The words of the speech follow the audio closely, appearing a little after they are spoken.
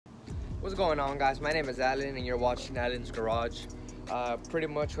What's going on, guys? My name is Alan and you're watching Alan's Garage. Pretty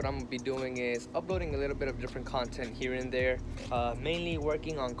much what I'm gonna be doing is uploading a little bit of different content here and there, mainly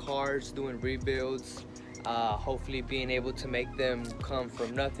working on cars, doing rebuilds, hopefully being able to make them come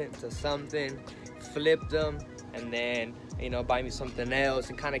from nothing to something, flip them, and then buy me something else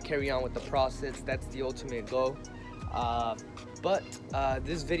and kind of carry on with the process. That's the ultimate goal. But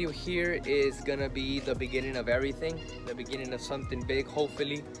this video here is gonna be the beginning of everything, the beginning of something big,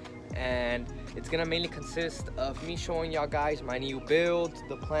 hopefully. And it's gonna mainly consist of me showing y'all guys my new build,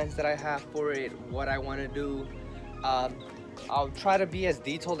 the plans that I have for it, what I want to do. I'll try to be as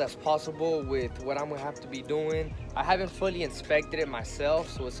detailed as possible with what I'm gonna have to be doing. I haven't fully inspected it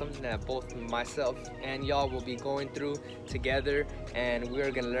myself, so it's something that both myself and y'all will be going through together, and we're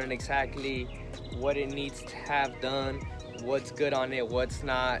gonna learn exactly what it needs to have done, what's good on it, what's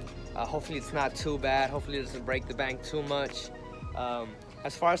not. Hopefully it's not too bad, hopefully it doesn't break the bank too much.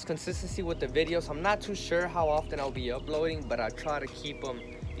 As far as consistency with the videos, I'm not too sure how often I'll be uploading, but I try to keep them,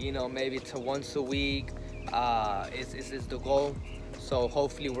 maybe to once a week is the goal. So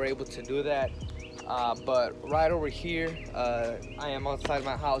hopefully we're able to do that. But right over here, I am outside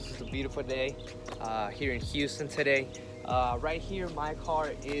my house. It's a beautiful day here in Houston today. Right here, my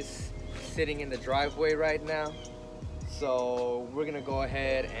car is sitting in the driveway right now. So we're gonna go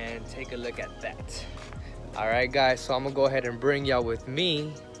ahead and take a look at that. All right, guys, so I'm gonna go ahead and bring y'all with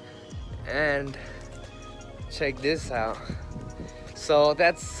me and check this out. So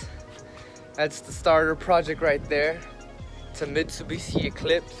that's the starter project right there. It's a Mitsubishi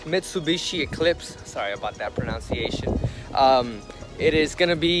Eclipse. Sorry about that pronunciation. It is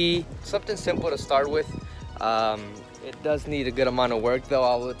gonna be something simple to start with. It does need a good amount of work, though,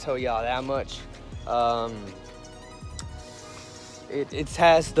 I will tell y'all that much. It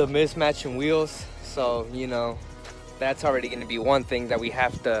has the mismatching wheels. So, that's already going to be one thing that we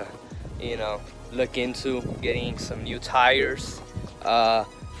have to, look into, getting some new tires.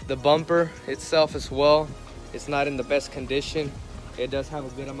 The bumper itself as well, it's not in the best condition. It does have a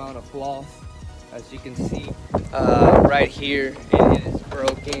good amount of flaws. As you can see, right here, it is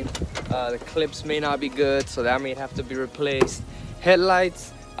broken. The clips may not be good, so that may have to be replaced.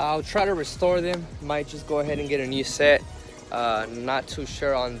 Headlights, I'll try to restore them. Might just go ahead and get a new set. Not too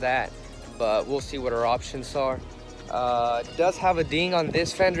sure on that, but we'll see what our options are. It does have a ding on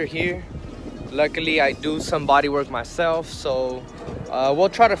this fender here. Luckily, I do some body work myself, so we'll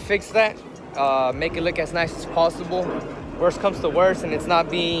try to fix that, make it look as nice as possible. Worst comes to worst, and it's not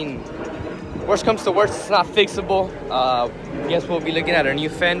fixable. Guess we'll be looking at a new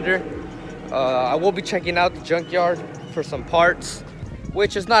fender. I will be checking out the junkyard for some parts,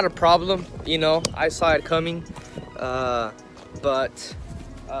 which is not a problem. I saw it coming, but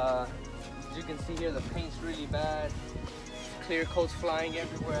as you can see here, the paint's really bad. Clear coat's flying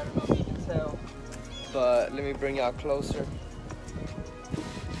everywhere. I don't know if you can tell, but let me bring y'all closer.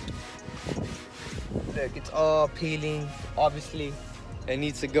 Look, it's all peeling. Obviously, it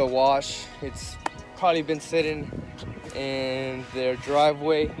needs a good wash. It's probably been sitting in their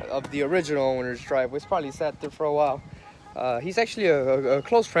driveway of the original owner's driveway. It's probably sat there for a while. He's actually a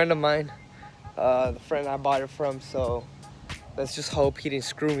close friend of mine, the friend I bought it from, so let's just hope he didn't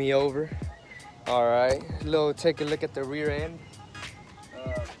screw me over. All right, take a look at the rear end.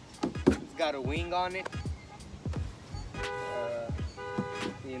 It's got a wing on it.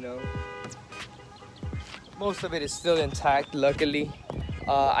 Most of it is still intact, luckily.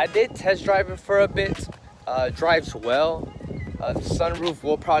 I did test drive it for a bit. Drives well. The sunroof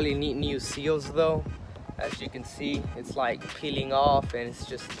will probably need new seals, though. As you can see, it's like peeling off, and it's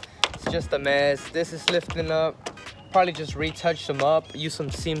just a mess. This is lifting up. Probably just retouch them up, use some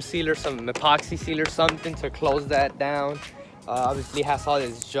seam sealer, some epoxy sealer, something to close that down. Obviously has all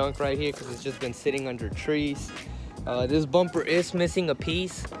this junk right here because it's just been sitting under trees. This bumper is missing a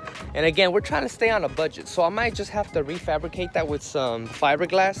piece, and again, we're trying to stay on a budget, so I might just have to refabricate that with some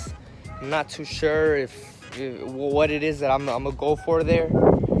fiberglass. I'm not too sure what it is that I'm gonna go for there.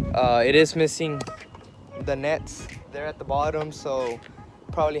 It is missing the nets there at the bottom, so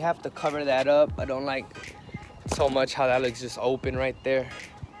probably have to cover that up. I don't like so much how that looks just open right there.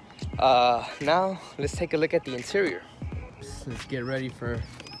 Now let's take a look at the interior. Let's get ready for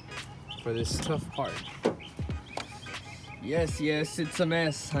this tough part. Yes, it's a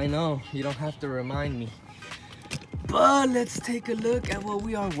mess. I know, you don't have to remind me, but let's take a look at what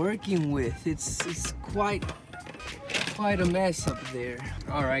we are working with. It's quite a mess up there.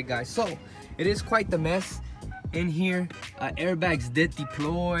 All right, guys, so it is quite the mess in here. Airbags did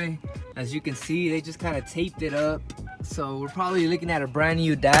deploy. As you can see, they just kind of taped it up. So we're probably looking at a brand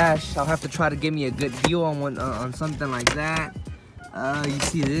new dash. I'll have to try to give me a good deal on something like that. You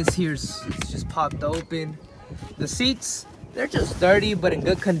see this here, it's just popped open. The seats, they're just dirty but in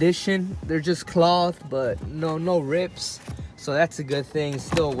good condition. They're just cloth, but no rips. So that's a good thing. It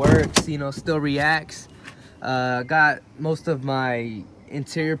still works, you know, still reacts. Got most of my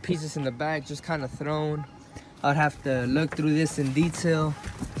interior pieces in the back just kind of thrown. I'd have to look through this in detail,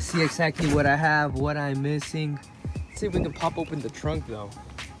 see exactly what I have, what I'm missing. Let's see if we can pop open the trunk though.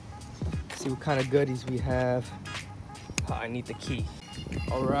 See what kind of goodies we have. Oh, I need the key.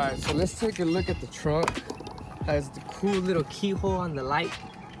 All right, so let's take a look at the trunk. Has the cool little keyhole on the light,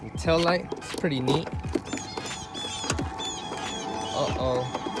 the tail light. It's pretty neat. Uh-oh.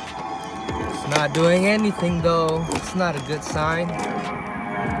 It's not doing anything though. It's not a good sign.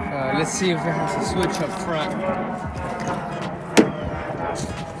 Let's see if it has a switch up front.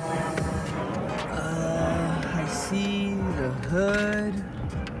 I see the hood,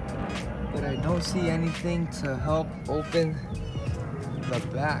 but I don't see anything to help open the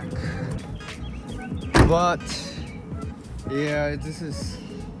back. But yeah, this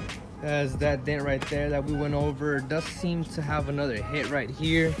has that dent right there that we went over. It does seem to have another hit right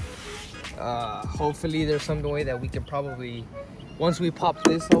here. Hopefully there's some way that we can probably, once we pop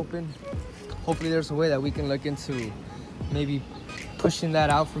this open, hopefully there's a way that we can look into maybe pushing that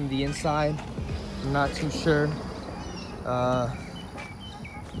out from the inside. I'm not too sure.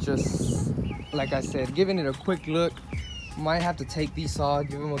 Just like I said, giving it a quick look. Might have to take these off,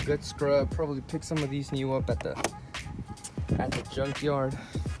 give them a good scrub, probably pick some of these new up at the junkyard.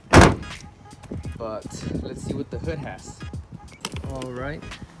 But let's see what the hood has. All right,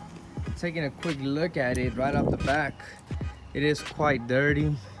 taking a quick look at it right off the back. It is quite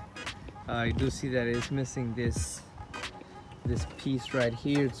dirty. You do see that it's missing this piece right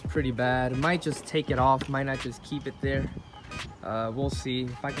here. It's pretty bad. Might just take it off, might not just keep it there. We'll see.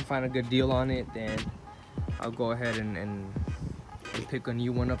 If I can find a good deal on it, then I'll go ahead and pick a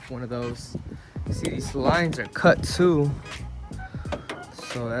new one up, one of those. You see these lines are cut too,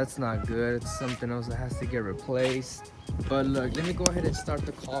 so that's not good. It's something else that has to get replaced. But look, let me go ahead and start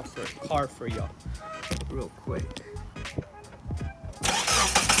the car for y'all real quick.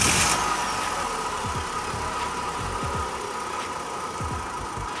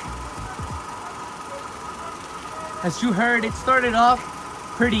 As you heard, it started off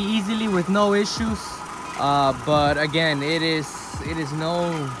pretty easily with no issues. But again, it is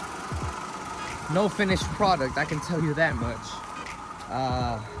no finished product, I can tell you that much.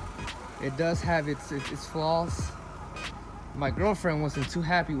 It does have its flaws. My girlfriend wasn't too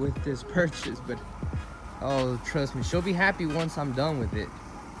happy with this purchase, but oh, trust me, she'll be happy once I'm done with it.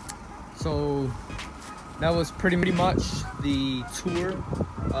 So that was pretty much the tour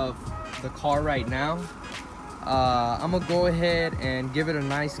of the car right now. I'm gonna go ahead and give it a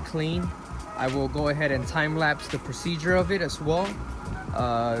nice clean. I will go ahead and time-lapse the procedure of it as well.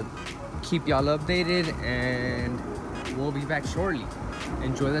 Keep y'all updated, and we'll be back shortly.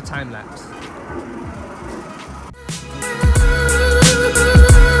 Enjoy the time-lapse.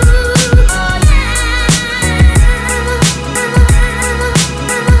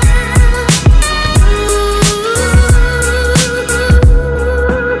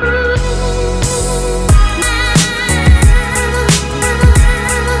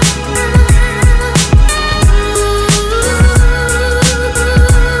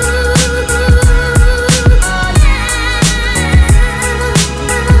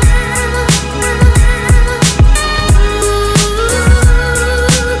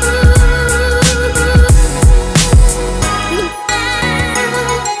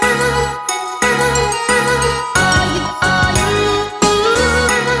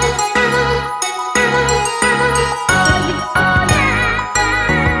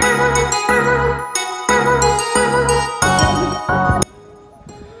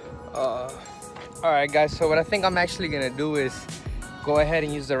 Alright guys, so what I think I'm actually gonna do is go ahead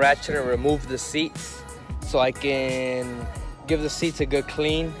and use the ratchet and remove the seats so I can give the seats a good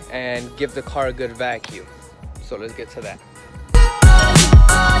clean and give the car a good vacuum. So let's get to that.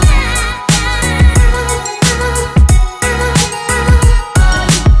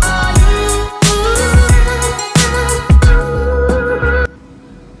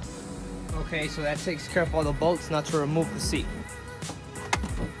 Okay, so that takes care of all the bolts. Now to remove the seat.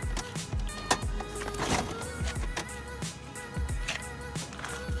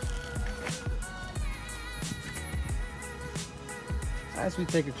 As we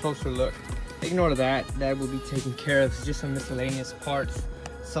take a closer look, ignore that. That will be taken care of. It's just some miscellaneous parts.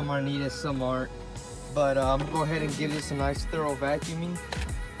 Some are needed, some aren't. But I'm gonna go ahead and give this a nice thorough vacuuming,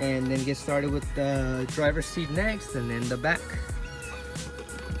 and then get started with the driver's seat next, and then the back.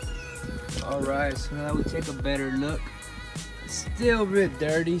 All right, so now we take a better look. It's still a bit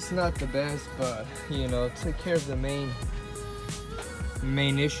dirty. It's not the best, but you know, took care of the main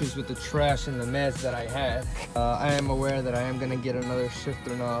issues with the trash and the mess that I had. I am aware that I am gonna get another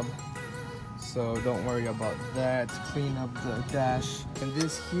shifter knob, so don't worry about that. Clean up the dash, and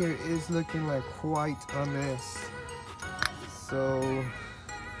this here is looking like quite a mess. So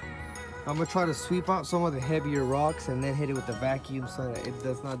I'm gonna try to sweep out some of the heavier rocks and then hit it with the vacuum so that it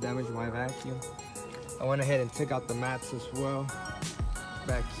does not damage my vacuum. I went ahead and took out the mats as well.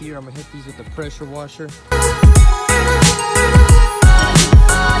 Back here, I'm gonna hit these with the pressure washer.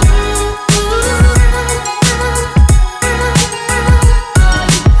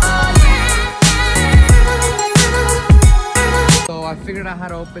 So I figured out how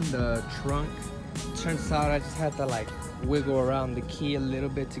to open the trunk. Turns out I just had to like wiggle around the key a little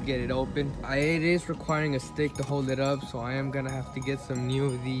bit to get it open. It is requiring a stick to hold it up, so I am gonna have to get some new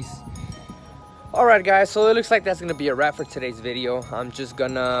of these. Alright guys, so it looks like that's gonna be a wrap for today's video. I'm just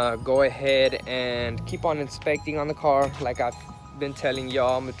gonna go ahead and keep on inspecting on the car like I've been telling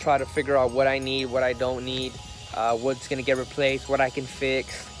y'all. I'm gonna try to figure out what I need, what I don't need, what's gonna get replaced, what I can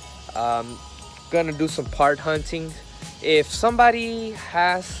fix. Gonna do some part hunting. If somebody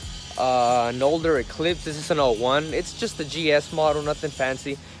has an older Eclipse, this is an 01, it's just a GS model, nothing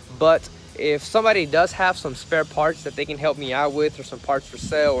fancy, but if somebody does have some spare parts that they can help me out with, or some parts for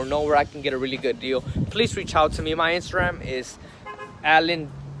sale, or know where I can get a really good deal, please reach out to me. My Instagram is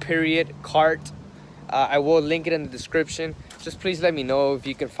Allen.cart. I will link it in the description. Just please let me know if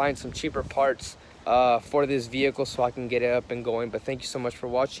you can find some cheaper parts for this vehicle so I can get it up and going. But thank you so much for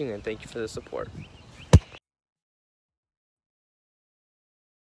watching, and thank you for the support.